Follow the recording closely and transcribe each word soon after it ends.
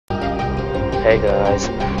Hey guys,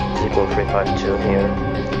 Zico352 here,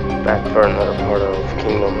 back for another part of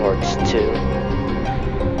Kingdom Hearts 2,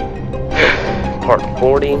 part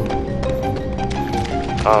 40,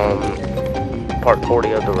 part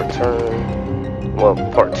 40 of the return, well,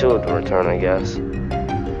 part 2 of the return, I guess.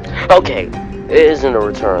 Okay, it isn't a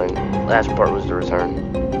return, last part was the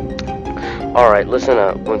return. Alright, listen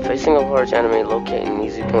up, when facing a large enemy, locate an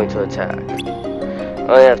easy point to attack. I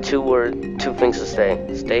only have two things to say.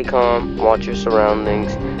 Stay calm, watch your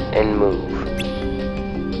surroundings, and move.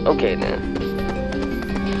 Okay then.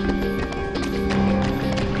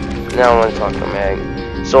 Now I want to talk to Meg.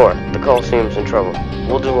 Sora, the Coliseum's in trouble.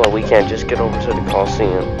 We'll do what we can, just get over to the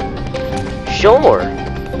Coliseum. Sure!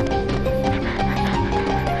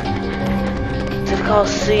 To the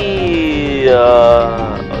Coliseum!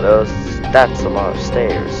 That's a lot of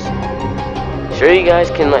stairs. Sure you guys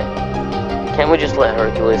can Can't we just let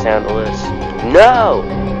Hercules handle this? No!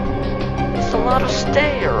 It's a lot of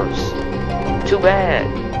stairs! Too bad.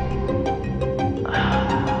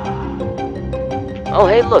 Oh,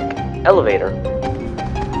 hey, look! Elevator.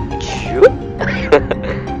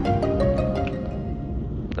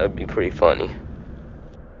 That'd be pretty funny.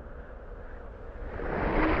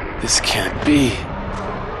 This can't be.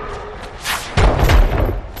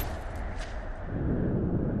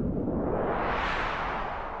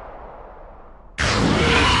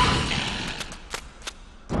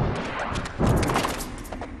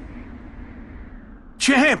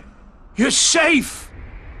 Champ, you're safe!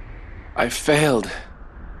 I failed.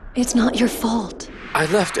 It's not your fault. I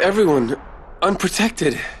left everyone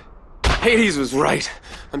unprotected. Hades was right.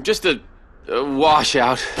 I'm just a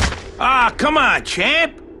washout. Ah, come on,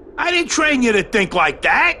 Champ! I didn't train you to think like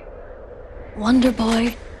that! Wonder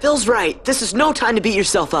Boy. Phil's right. This is no time to beat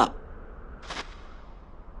yourself up.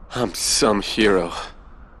 I'm some hero.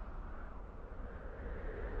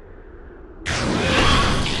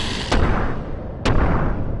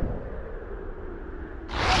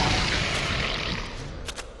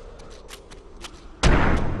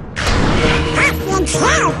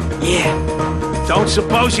 Yeah. Don't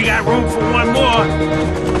suppose you got room for one more?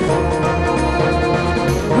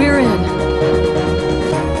 We're in.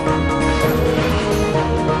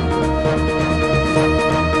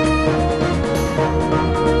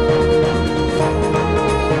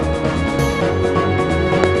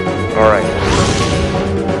 Alright.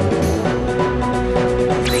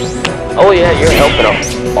 Oh yeah, you're helping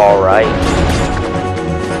us. Alright.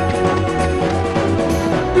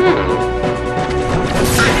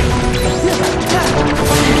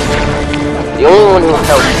 The only one who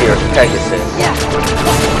helps here is Pegasus.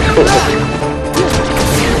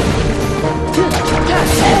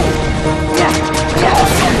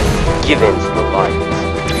 Give in to the light.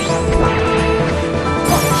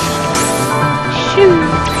 Shoot!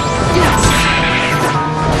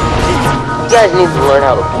 You guys need to learn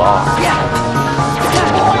how to block.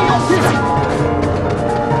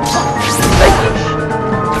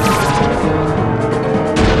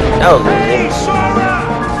 That was amazing.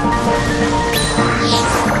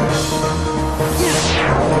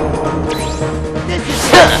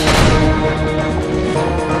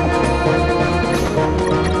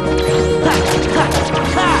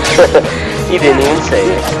 He didn't even say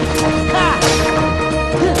it.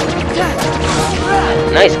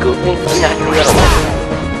 Nice, Goofy.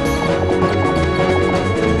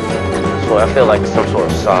 So I feel like some sort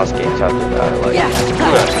of Sasuke type of guy. Like,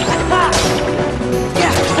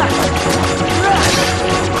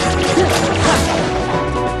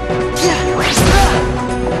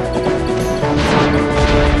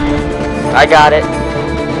 I got it.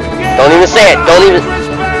 Don't even say it. Don't even.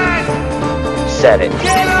 Said it.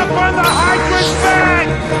 Get up on the Hydra's back!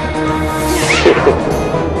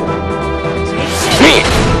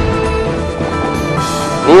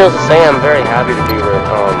 Needless to say, I'm very happy to be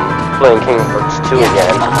playing Kingdom Hearts 2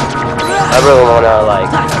 again. I really want to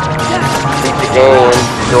beat the game,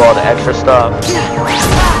 do all the extra stuff.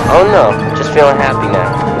 Oh no, just feeling happy now.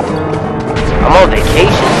 I'm on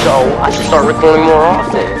vacation, so I should start recording more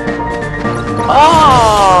often.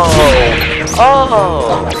 Oh!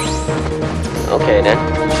 Okay then.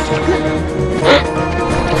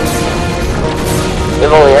 If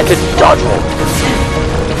only I could dodge one.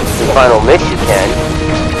 The final mix you can.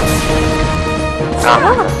 Ah,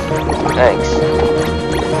 thanks.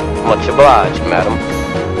 Much obliged, madam.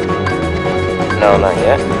 No, not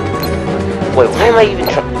yet. Wait, why am I even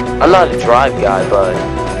trying? I'm not a drive guy, but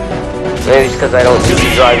maybe it's because I don't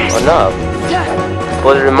usually drive enough.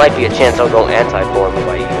 But there might be a chance I'll go anti-form if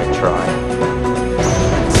I even try.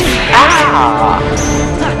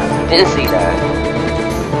 Didn't see that.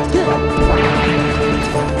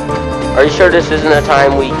 Are you sure this isn't the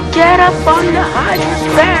time we get up on the Hydra's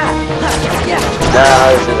back?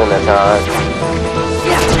 No, this isn't the time.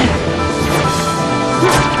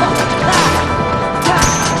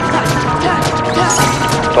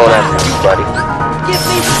 Don't have to, buddy.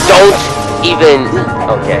 Don't even...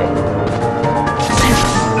 Okay.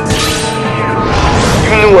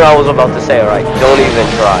 You knew what I was about to say, alright? Don't even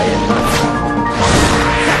try it.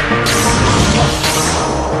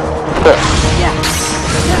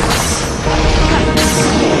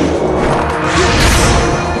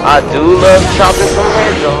 I do love chopping some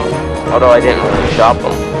heads off. Although I didn't really chop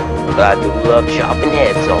them. But I do love chopping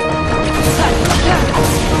heads off.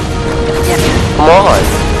 Come on.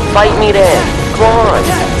 Fight me then. Come on.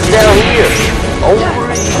 Down here.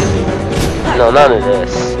 Over here. No, none of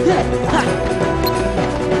this.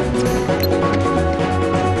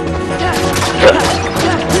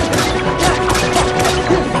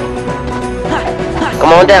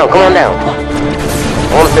 Come on down. Come on down. I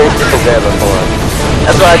want to finish this together for him.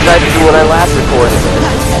 That's what I tried to do when I last recorded this.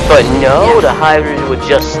 But no, the Hydra would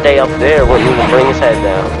just stay up there, wouldn't even bring his head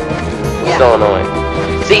down. It's so annoying.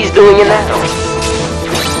 See, he's doing it now.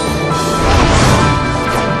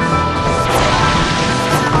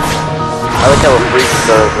 I like how a freak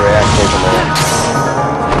does reaction to that.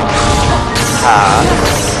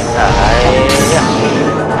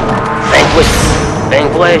 Vanquish!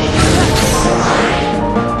 Vanquish!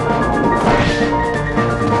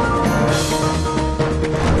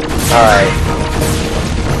 Alright.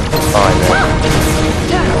 Fine then.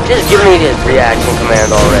 Just give me this reaction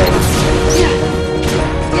command already.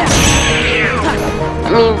 I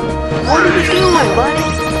mean, what are you doing, buddy?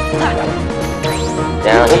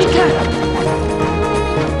 Down here.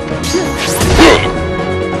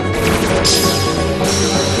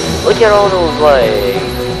 Look at all those, like...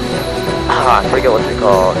 I forget what they're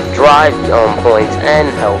called. Drive points and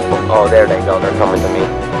health. Oh, there they go. They're coming to me.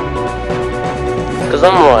 Cause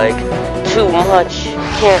I'm like, too much,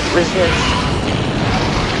 can't resist.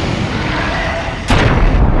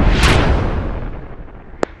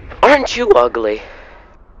 Aren't you ugly?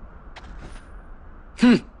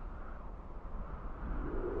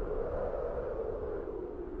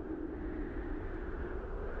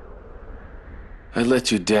 I let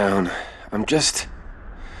you down. I'm just...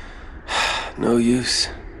 no use.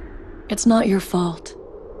 It's not your fault.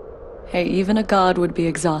 Hey, even a god would be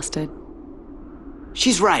exhausted.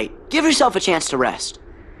 She's right. Give yourself a chance to rest.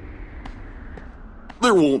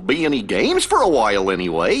 There won't be any games for a while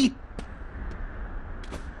anyway.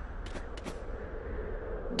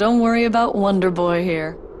 Don't worry about Wonder Boy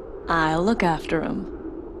here. I'll look after him.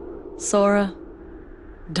 Sora,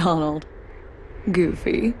 Donald,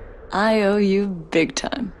 Goofy, I owe you big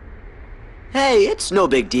time. Hey, it's no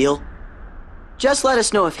big deal. Just let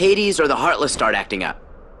us know if Hades or the Heartless start acting up.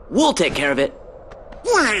 We'll take care of it.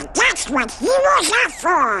 Yeah, that's what heroes are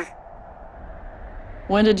for.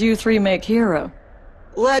 When did you three make Hero?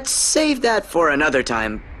 Let's save that for another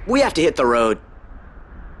time. We have to hit the road.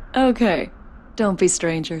 Okay, don't be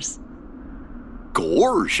strangers.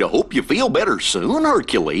 Gosh, I hope you feel better soon,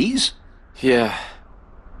 Hercules. Yeah.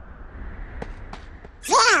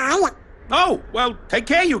 Yeah. Oh, well, take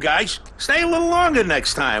care, you guys. Stay a little longer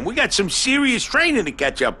next time. We got some serious training to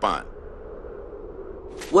catch up on.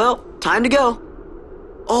 Well, time to go.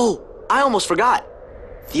 Oh, I almost forgot.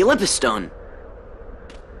 The Olympus Stone.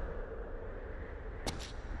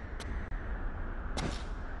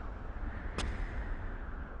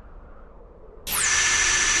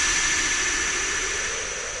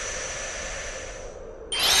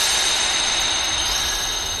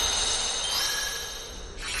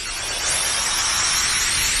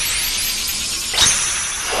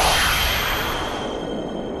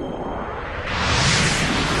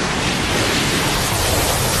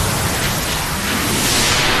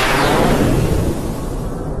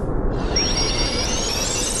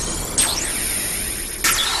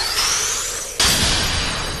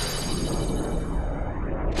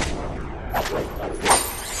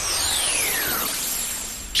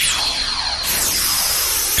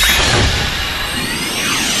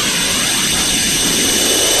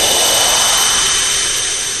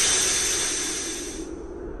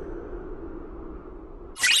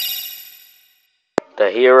 The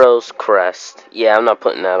hero's crest. Yeah, I'm not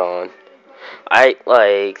putting that on. I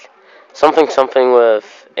like something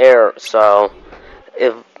with air, so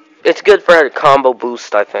if it's good for a combo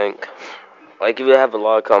boost, I think. Like if you have a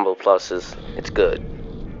lot of combo pluses, it's good.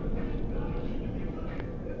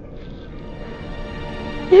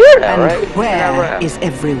 You hear that, right? And where is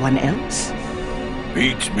everyone else?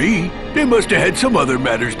 Beats me. They must have had some other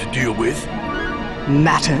matters to deal with.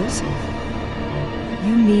 Matters?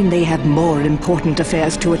 You mean they have more important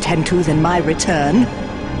affairs to attend to than my return?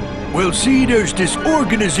 Well, see, there's this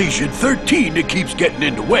Organization 13 that keeps getting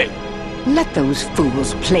in the way. Let those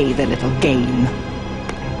fools play their little game.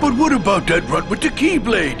 But what about that runt with the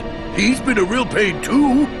Keyblade? He's been a real pain,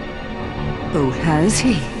 too. Oh, has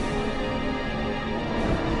he?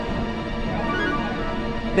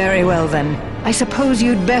 Very well, then. I suppose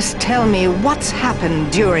you'd best tell me what's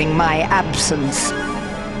happened during my absence.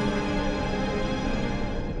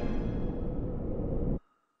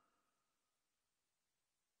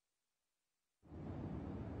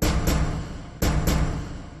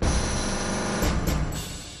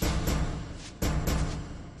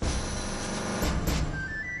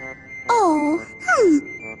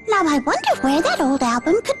 Now I wonder where that old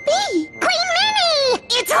album could be. Queen Minnie!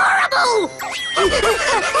 It's horrible!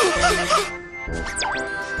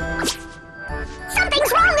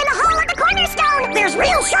 Something's wrong in the hole at the cornerstone! There's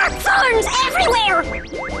real sharp thorns everywhere!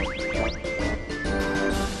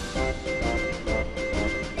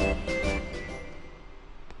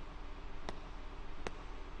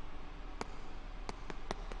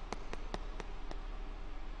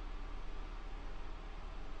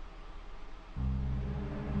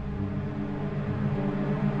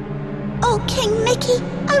 Oh, King Mickey,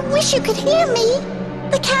 I wish you could hear me.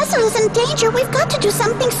 The castle is in danger. We've got to do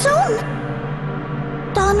something soon.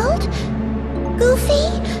 Donald? Goofy?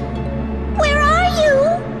 Where are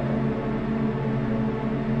you?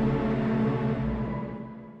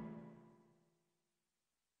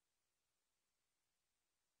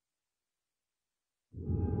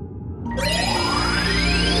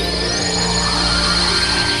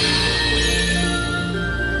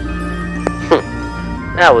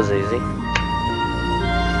 That was easy.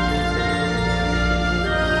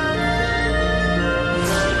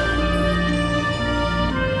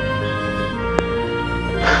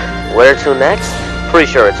 Where to next?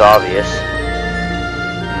 Pretty sure it's obvious.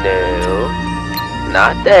 No.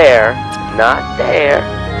 Not there. Not there.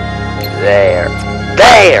 There.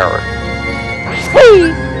 There!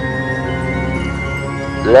 Whee!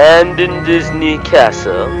 Land in Disney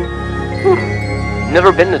Castle.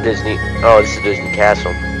 Never been to Disney. Oh, this is Disney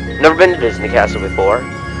Castle. Never been to Disney Castle before.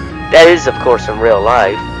 That is, of course, in real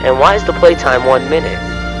life. And why is the playtime 1 minute?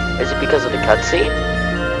 Is it because of the cutscene?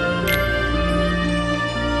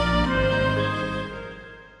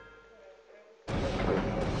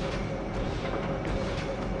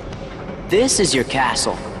 This is your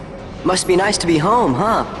castle. Must be nice to be home,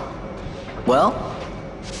 huh? Well?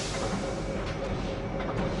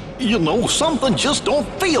 You know, something just don't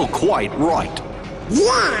feel quite right.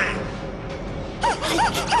 Yeah!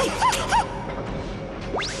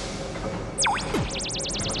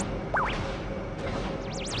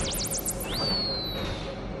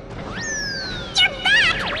 You're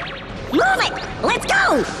back! Move it! Let's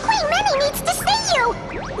go! Queen Minnie needs to see you!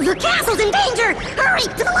 The castle's in danger! Hurry,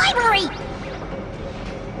 to the library!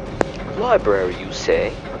 Library, you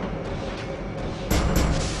say?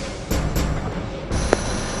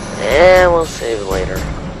 And we'll save it later.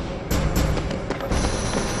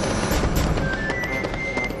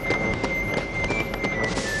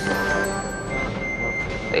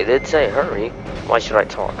 They did say hurry. Why should I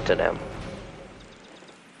talk to them?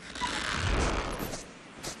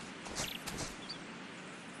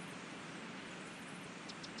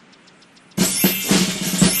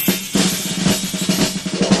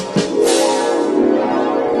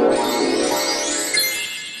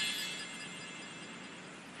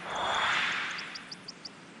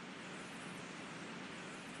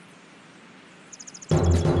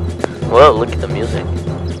 Whoa, look at the music.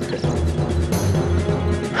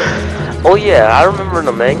 Oh yeah, I remember in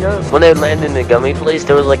the manga, when they landed in the gummy place,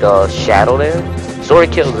 there was like a shadow there. Sora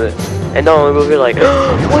kills it. And then we were like,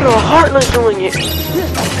 oh, what are Heartless doing here?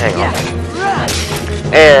 Hang on.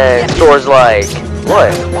 And Sora's like,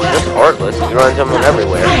 what? Just Heartless? You run someone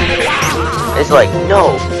everywhere. It's like,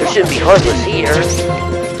 no, there shouldn't be Heartless here.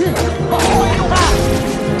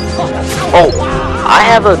 Oh, I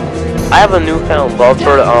have a newfound love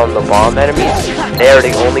for the bomb enemies. They are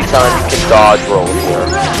the only time you can dodge roll here.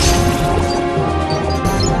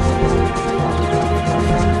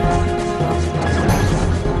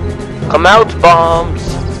 Come out, bombs!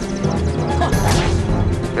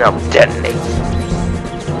 Now detonate.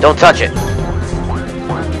 Don't touch it.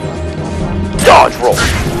 Dodge roll.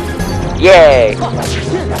 Yay!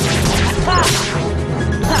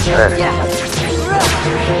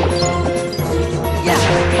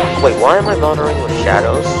 Wait, why am I bothering with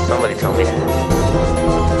shadows? Somebody tell me that.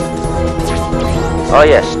 Oh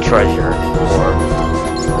yes, treasure. Or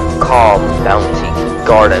calm bounty.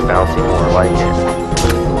 Guard at bounty, more like it.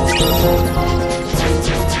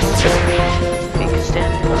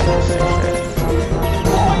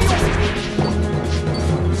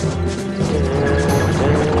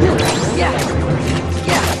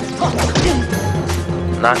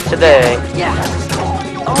 Not today.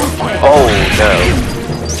 Oh no.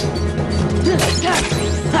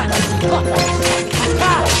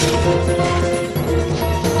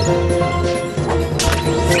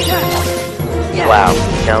 Wow,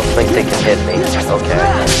 don't think they can hit me. Okay.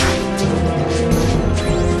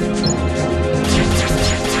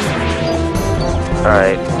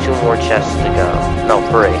 Alright, 2 more chests to go. No,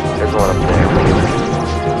 3. There's one up there.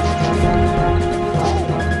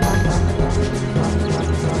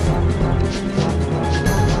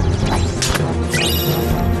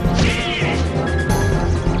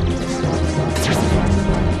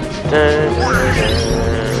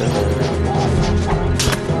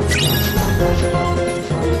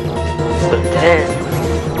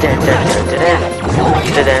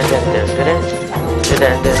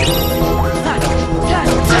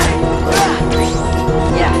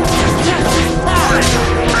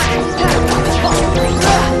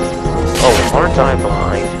 Oh, aren't I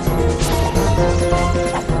behind?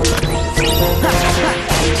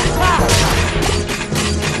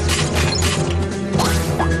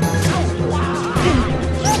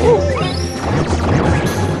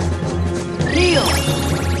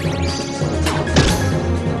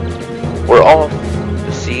 We're off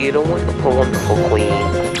to see the wonderful, wonderful queen.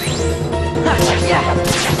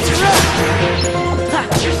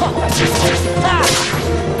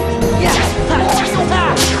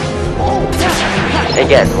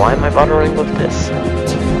 Again, why am I bothering with this?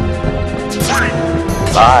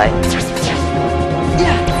 Bye.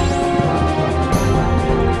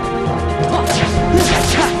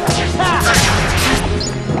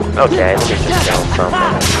 Okay, let me just tell something.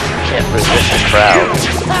 Can't resist the crowd.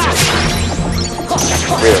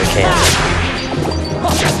 Really can't.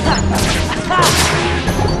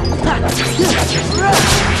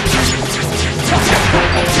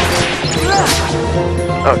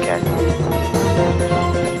 Okay.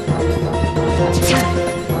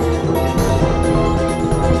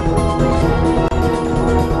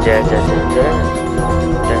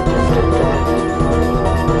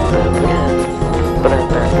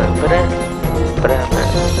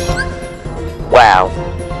 Wow.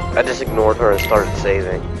 I just ignored her and started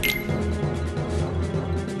saving.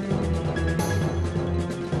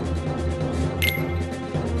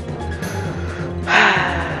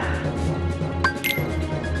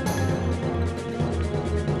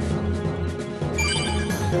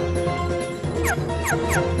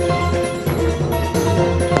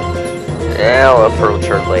 I'll approach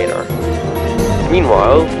her later.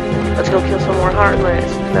 Meanwhile, let's go kill some more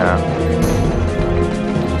Heartless. No.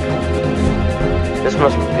 This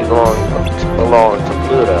must belong to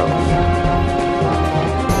Pluto.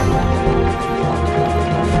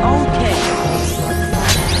 Okay.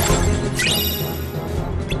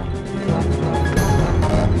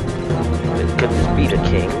 Could this be the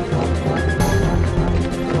king?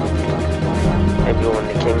 Maybe one of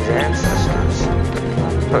the king's ancestors.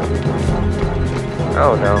 Huh.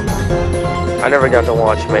 Oh no. I never got to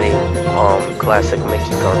watch many classic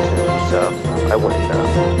Mickey cartoons, so I wouldn't know.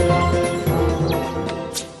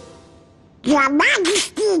 Your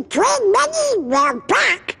Majesty, Queen Minnie, we're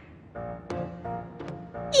back.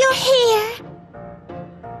 You're here.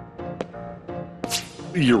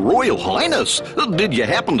 Your Royal Highness, did you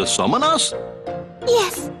happen to summon us?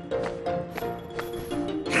 Yes.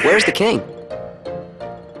 Where's the king?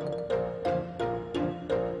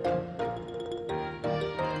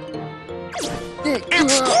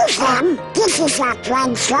 Excuse them. This is our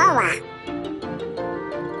friend Sora.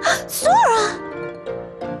 Sora!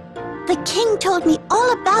 The king told me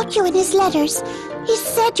all about you in his letters. He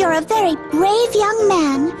said you're a very brave young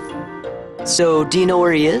man. So, do you know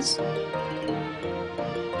where he is?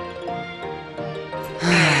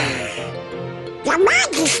 Your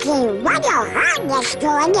Majesty, what your Highness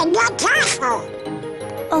doing in your castle?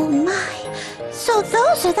 Oh my, so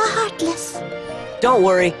those are the Heartless. Don't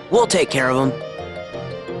worry, we'll take care of him.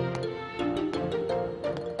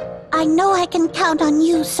 I know I can count on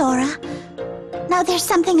you, Sora. Now there's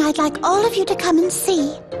something I'd like all of you to come and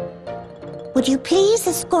see. Would you please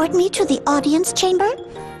escort me to the audience chamber?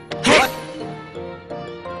 What?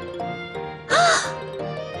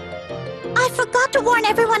 I forgot to warn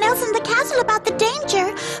everyone else in the castle about the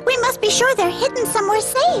danger. We must be sure they're hidden somewhere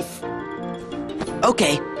safe.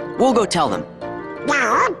 Okay, we'll go tell them. The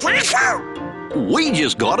whole castle? We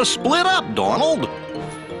just gotta split up, Donald.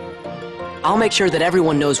 I'll make sure that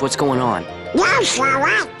everyone knows what's going on. No,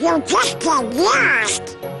 Sora, you just get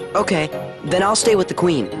lost. Okay, then I'll stay with the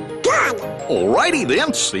queen. Good. Alrighty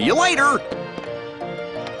then, see you later.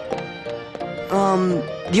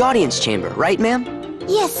 The audience chamber, right, ma'am?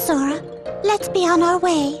 Yes, Sora. Let's be on our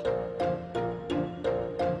way.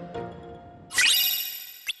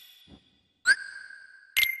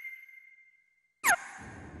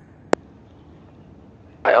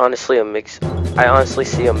 I honestly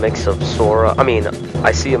see a mix of Sora. I mean,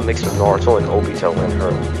 I see a mix of Naruto and Obito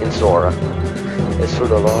in Sora. It's through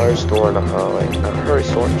the large door in the hallway. Hurry,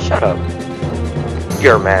 Sora. Shut up.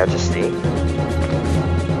 Your Majesty.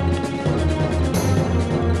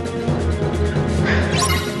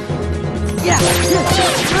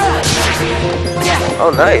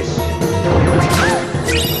 Oh, nice.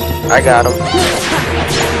 I got him.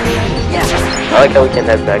 I like how we can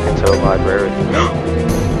head back into the library.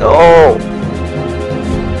 No!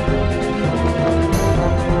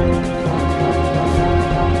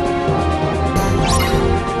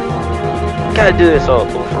 Gotta do this all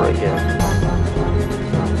over again.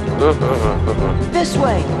 This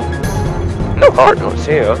way. No hard notes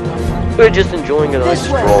here. We're just enjoying a nice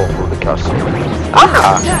stroll through the castle.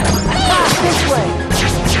 Ah! This way.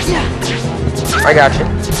 I got you.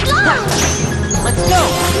 Let's go.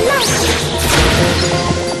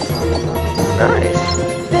 Nice.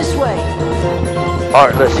 This way.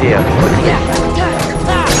 Heartless here.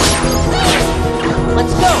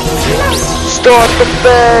 Let's go. Start the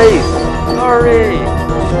phase! Hurry!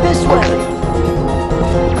 This way.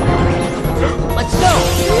 Let's go.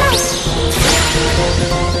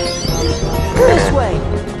 This way.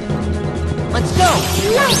 Let's go.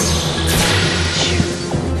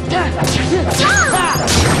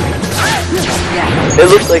 It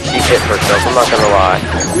looks like she hit herself, I'm not gonna lie.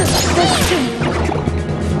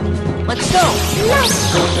 Let's go.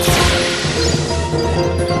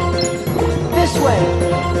 This way.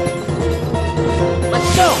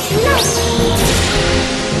 Let's go.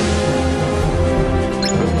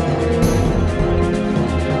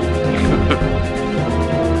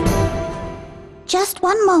 Just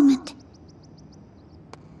one moment.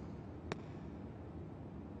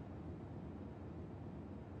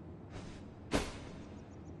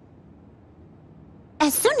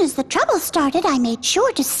 As soon as the trouble started, I made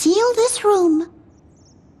sure to seal this room.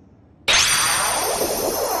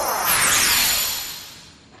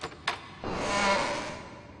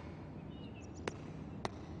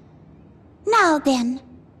 Now then,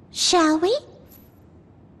 shall we?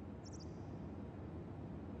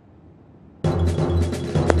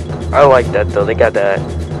 I like that though, they got that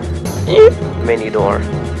mini door.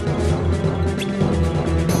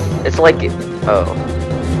 It's like,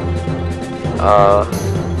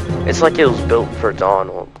 it's like it was built for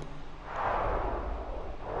Donald.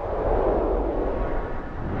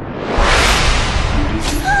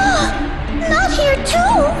 Not here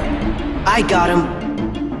too! I got him.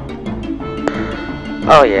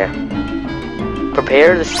 Oh yeah.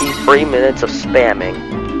 Prepare to see 3 minutes of spamming.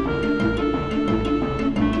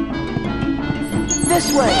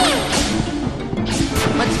 This way.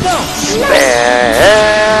 Let's go.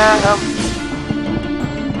 Spam!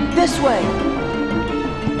 This way.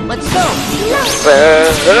 Let's go.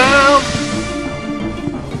 Spam!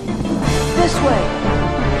 This way.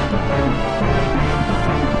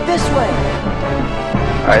 This way.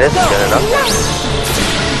 Alright, this is good enough.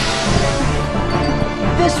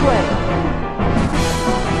 This way.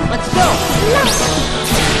 Let's go.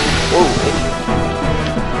 Ooh.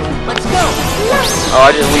 Let's go. Oh,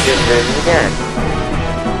 we just did it again.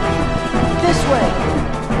 This way.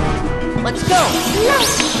 Let's go.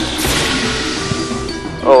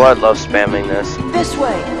 Oh, I love spamming this. This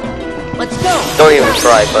way. Let's go. Don't even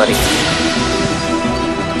try, buddy.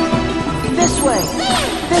 This way.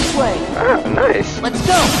 This way. Ah, nice. Let's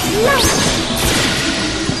go.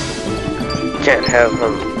 Can't have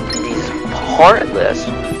these heartless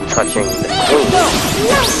touching the queen. Go.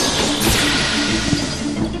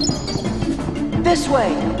 This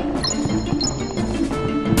way.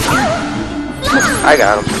 I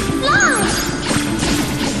got him.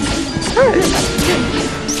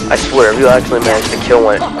 I swear, if you actually manage to kill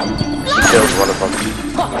one, she kills one of them.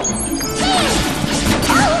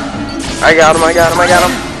 I got him, I got him, I got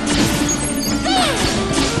him.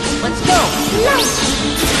 Let's go.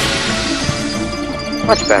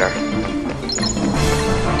 Much better.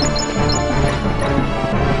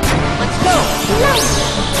 Let's go.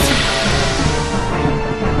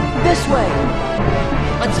 This way.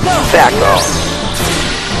 Let's go. Back off.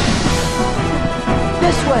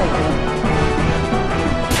 This way.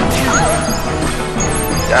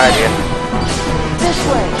 Got you. This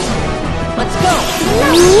way. Let's go.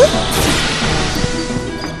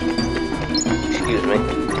 Excuse me.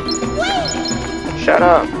 Shut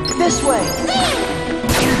up. This way.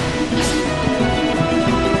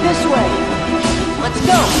 This way. Let's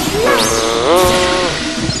go.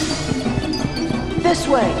 This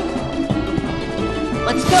way.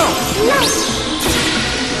 Let's go.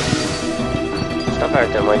 Stop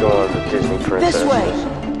acting like one of the Disney princesses. This way.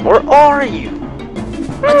 Where are you?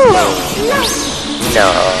 Let's go! No.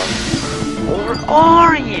 Where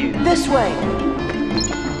are you? This way!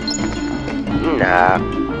 Nah.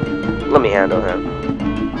 Let me handle him.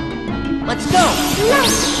 Let's go!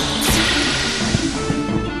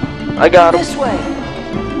 I got him. This way!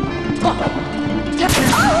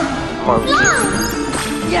 Monkey.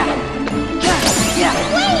 Yeah!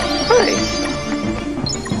 Nice.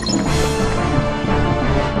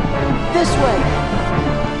 This way!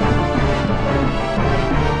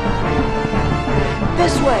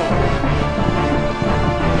 This way!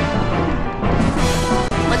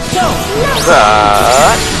 Let's go!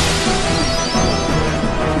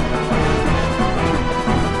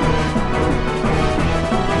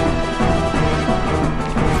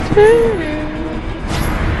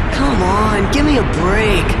 Come on, give me a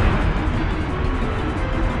break.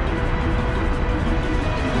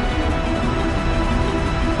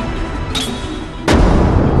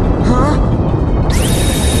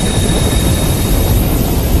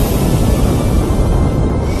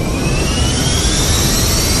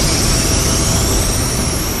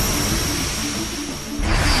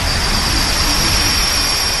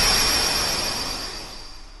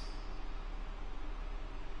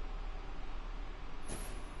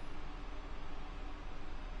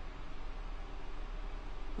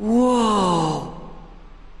 Whoa!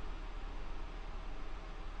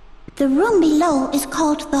 The room below is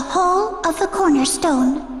called the Hall of the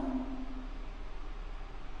Cornerstone.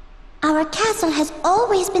 Our castle has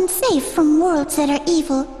always been safe from worlds that are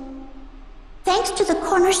evil, thanks to the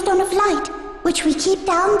Cornerstone of Light, which we keep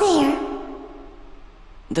down there.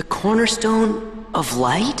 The Cornerstone of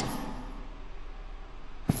Light?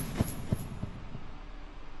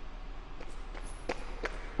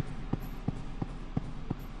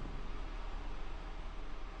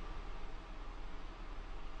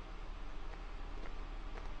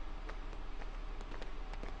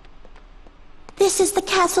 This is the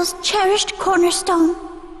castle's cherished cornerstone.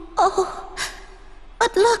 Oh,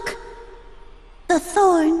 but look! The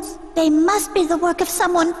thorns, they must be the work of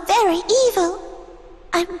someone very evil.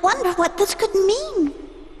 I wonder what this could mean.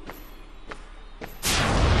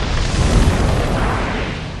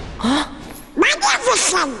 Huh?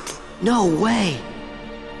 Magnificent! No way.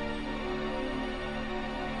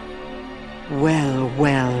 Well,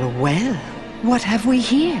 well, well. What have we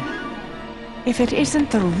here? If it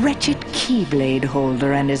isn't the wretched Keyblade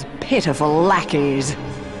holder and his pitiful lackeys.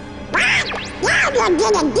 Now you're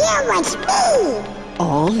gonna deal with me!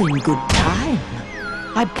 All in good time.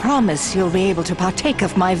 I promise you'll be able to partake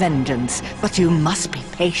of my vengeance, but you must be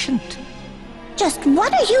patient. Just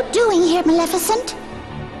what are you doing here, Maleficent?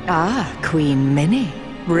 Ah, Queen Minnie.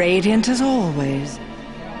 Radiant as always.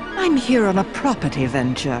 I'm here on a property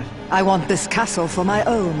venture. I want this castle for my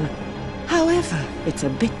own. However, it's a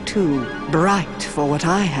bit too bright for what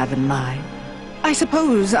I have in mind. I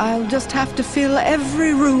suppose I'll just have to fill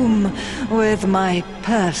every room with my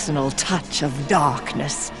personal touch of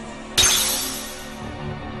darkness.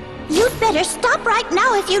 You'd better stop right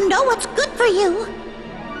now if you know what's good for you.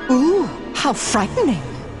 Ooh, how frightening.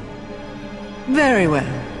 Very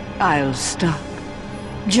well, I'll stop.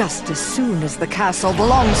 Just as soon as the castle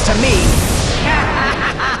belongs to me.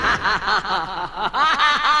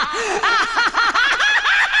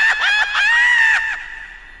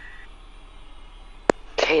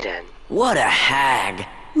 Kaden. What a hag.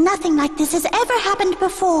 Nothing like this has ever happened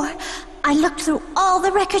before. I looked through all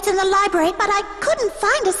the records in the library, but I couldn't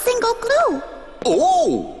find a single clue.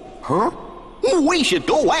 Oh! Huh? We should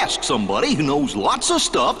go ask somebody who knows lots of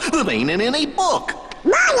stuff that ain't in any book.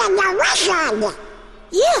 Merlin the Wizard!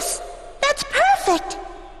 Yes, that's perfect.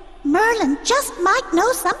 Merlin just might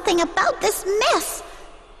know something about this mess.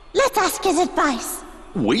 Let's ask his advice.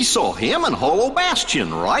 We saw him in Hollow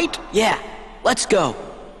Bastion, right? Yeah, let's go.